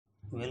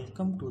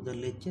Welcome to the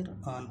lecture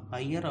on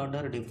higher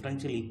order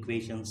differential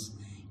equations.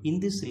 In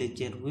this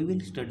lecture, we will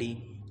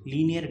study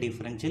linear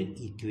differential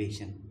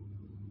equation.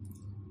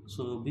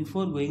 So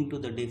before going to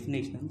the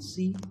definition,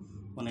 see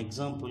one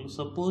example.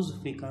 Suppose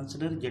if we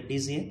consider z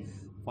is a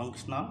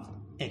function of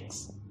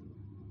x.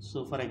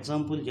 So for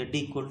example, z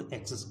equal to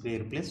x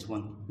square plus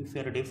 1. If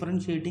we are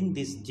differentiating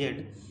this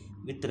z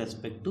with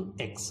respect to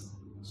x,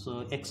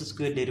 so x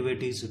square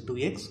derivative is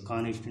 2x,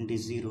 constant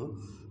is 0.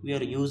 We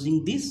are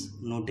using this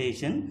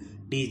notation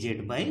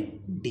dz by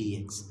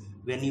dx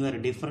when you are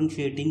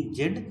differentiating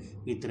z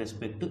with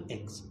respect to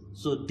x.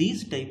 So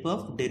these type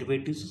of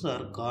derivatives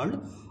are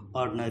called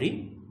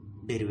ordinary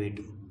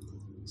derivative.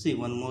 See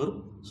one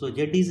more. So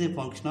z is a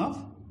function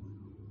of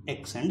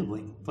x and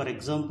y. For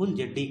example,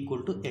 z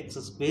equal to x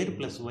square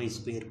plus y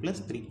square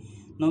plus 3.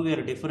 Now we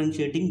are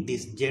differentiating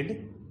this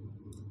z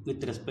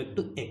with respect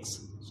to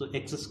x. So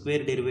x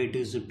square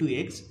derivative is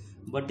 2x,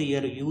 but we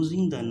are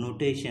using the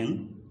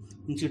notation,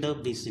 instead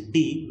of this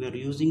d, we are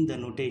using the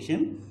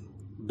notation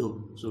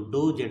dou. So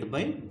dou z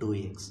by dou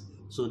x.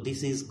 So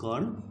this is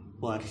called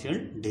partial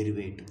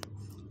derivative.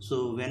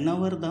 So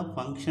whenever the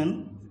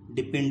function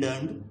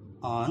dependent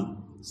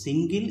on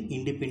single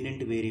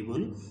independent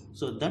variable,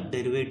 so that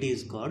derivative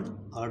is called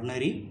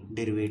ordinary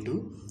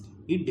derivative.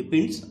 It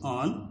depends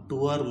on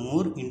two or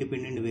more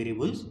independent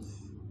variables,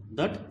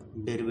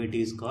 that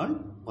derivative is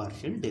called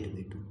partial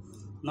derivative.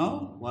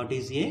 Now what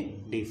is a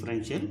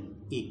differential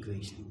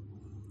equation?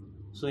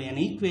 So an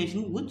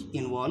equation which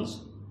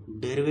involves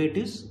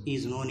derivatives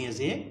is known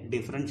as a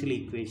differential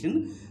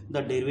equation.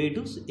 The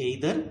derivatives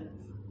either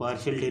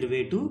partial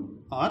derivative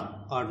or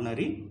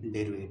ordinary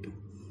derivative.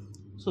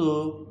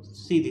 So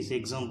see this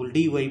example,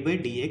 dy by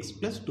dx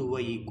plus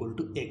 2y equal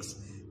to x.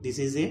 This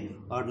is a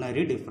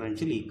ordinary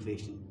differential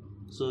equation.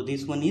 So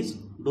this one is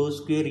dou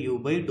square u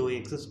by dou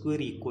x square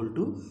equal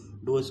to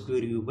dou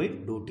square u by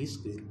dou t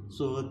square.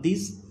 So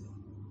this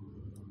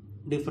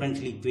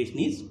differential equation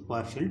is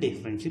partial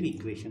differential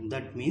equation.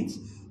 That means,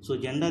 so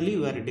generally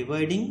we are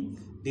dividing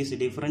these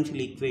differential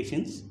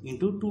equations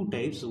into two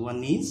types.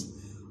 One is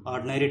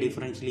ordinary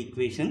differential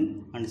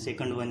equation and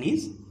second one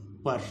is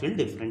partial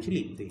differential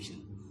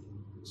equation.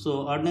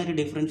 So ordinary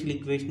differential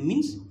equation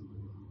means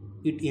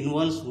it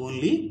involves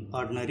only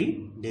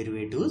ordinary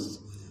derivatives.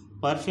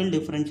 Partial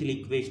differential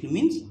equation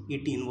means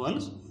it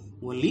involves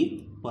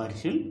only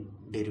partial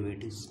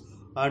derivatives.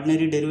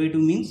 Ordinary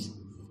derivative means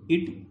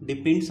it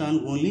depends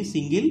on only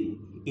single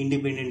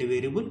independent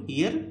variable.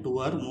 Here two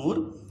or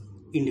more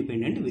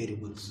independent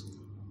variables.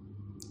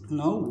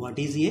 Now what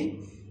is a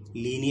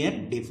linear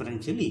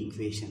differential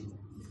equation?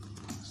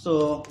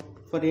 So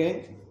for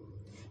a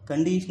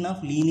condition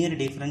of linear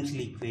differential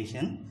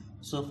equation,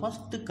 so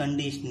first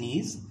condition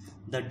is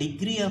the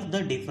degree of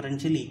the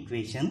differential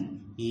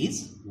equation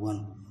is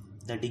 1.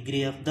 The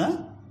degree of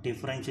the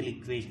differential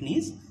equation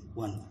is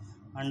 1.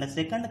 And the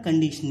second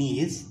condition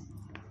is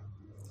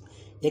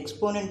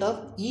exponent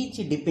of each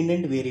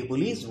dependent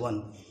variable is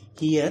 1.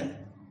 Here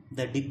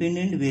the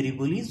dependent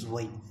variable is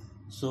y.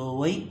 So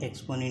y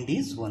exponent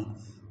is 1.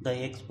 The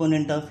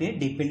exponent of a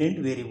dependent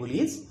variable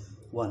is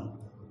 1.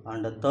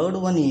 And the third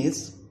one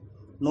is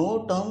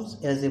no terms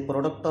as a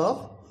product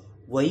of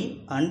y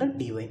and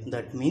dy.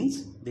 That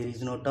means there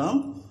is no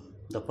term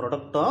the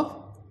product of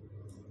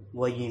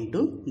y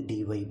into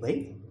dy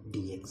by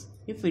dx.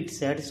 If it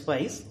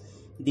satisfies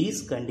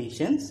these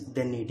conditions,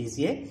 then it is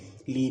a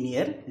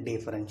linear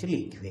differential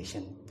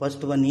equation.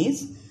 First one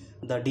is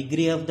the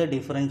degree of the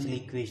differential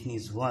equation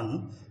is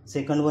 1.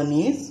 Second one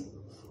is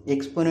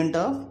exponent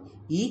of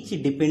each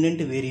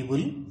dependent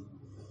variable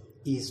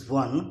is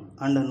 1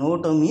 and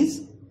no term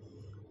is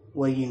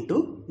y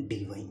into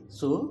dy.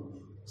 So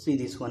see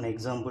this one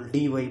example,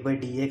 dy by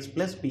dx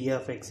plus p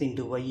of x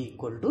into y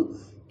equal to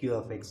q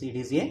of x. It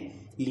is a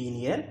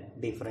linear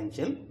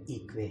differential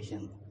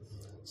equation.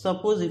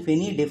 Suppose if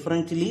any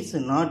differential is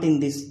not in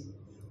this,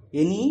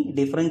 any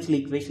differential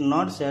equation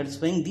not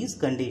satisfying these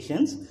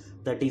conditions,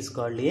 that is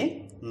called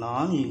a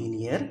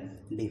non-linear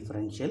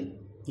differential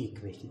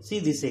equation. See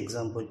this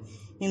example.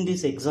 In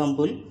this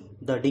example,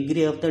 the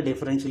degree of the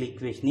differential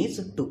equation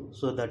is 2.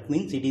 So that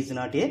means it is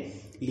not a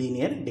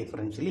linear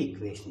differential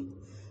equation.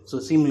 So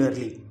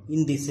similarly,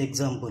 in this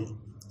example,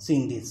 see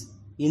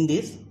in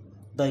this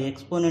the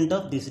exponent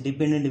of this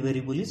dependent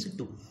variable is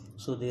 2.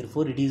 So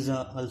therefore it is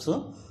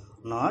also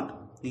not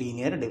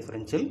linear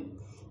differential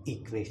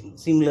equation.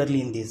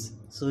 Similarly in this,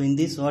 so in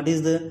this what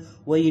is the,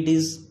 why it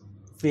is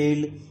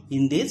failed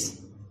in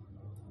this,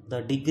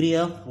 the degree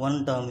of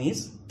one term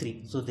is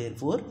 3. So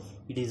therefore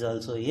it is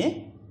also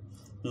a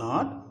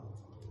not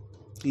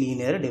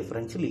linear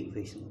differential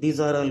equation.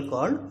 These are all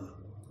called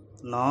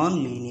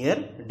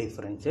non-linear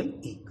differential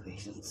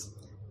equations.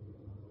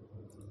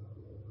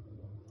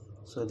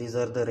 So these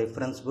are the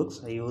reference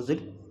books I used.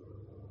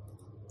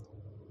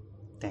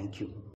 Thank you.